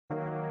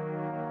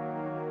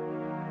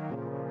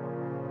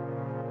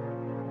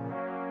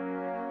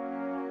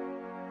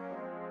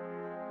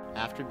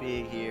After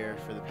being here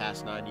for the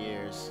past 9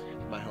 years,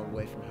 my home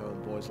away from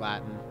home, boys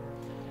Latin,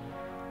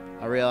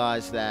 I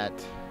realized that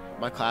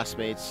my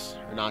classmates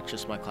are not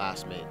just my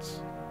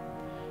classmates.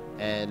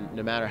 And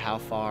no matter how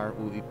far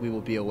we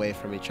will be away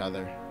from each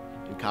other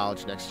in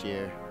college next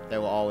year, they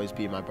will always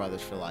be my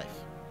brothers for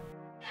life.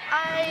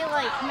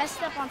 I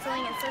messed up on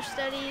something in social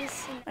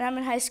studies. When I'm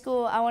in high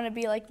school, I want to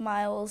be like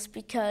Myles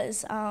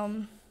because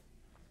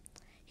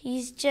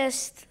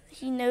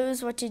he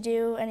knows what to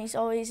do and he's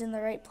always in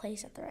the right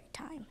place at the right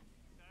time.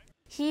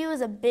 He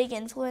was a big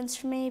influence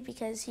for me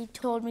because he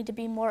told me to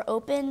be more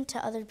open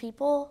to other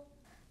people.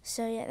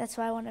 So yeah, that's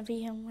why I want to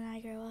be him when I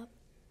grow up.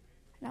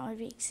 And I want to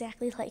be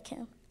exactly like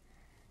him,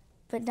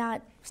 but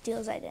not steal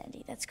his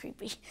identity. That's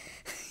creepy.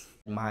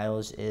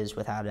 Myles is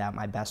without a doubt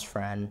my best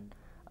friend.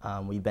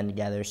 We've been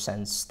together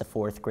since the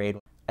 4th grade.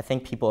 I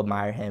think people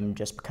admire him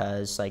just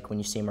because, when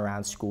you see him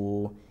around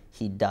school,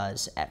 he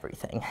does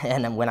everything.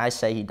 And when I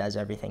say he does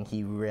everything,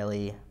 he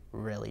really,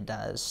 really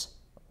does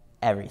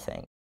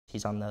everything.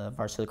 He's on the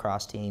varsity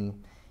lacrosse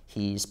team.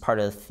 He's part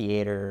of the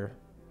theater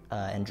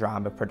and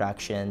drama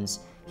productions.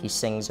 He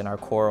sings in our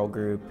choral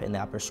group in the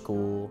upper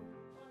school.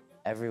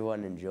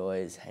 Everyone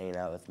enjoys hanging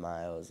out with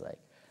Myles.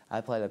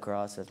 I play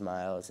lacrosse with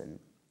Myles, and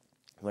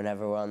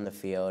whenever we're on the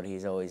field,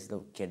 he's always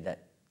the kid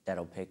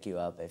that'll pick you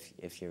up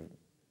if you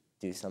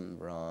do something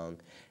wrong.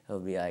 He'll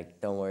be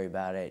like, "Don't worry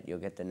about it. You'll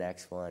get the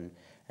next one."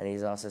 And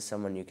he's also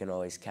someone you can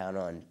always count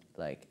on,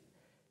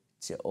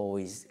 to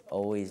always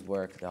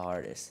work the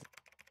hardest.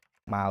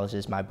 Myles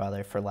is my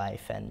brother for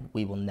life, and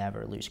we will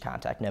never lose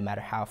contact. No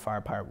matter how far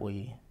apart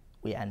we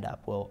end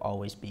up, we'll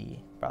always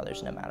be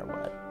brothers no matter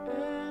what.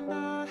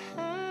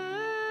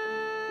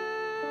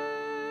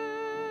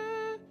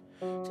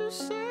 To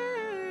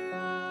say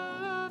I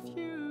love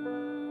you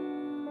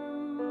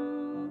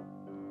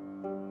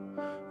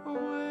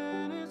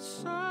when it's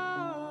so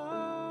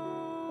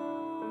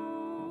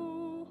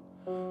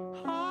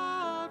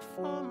hard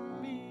for me.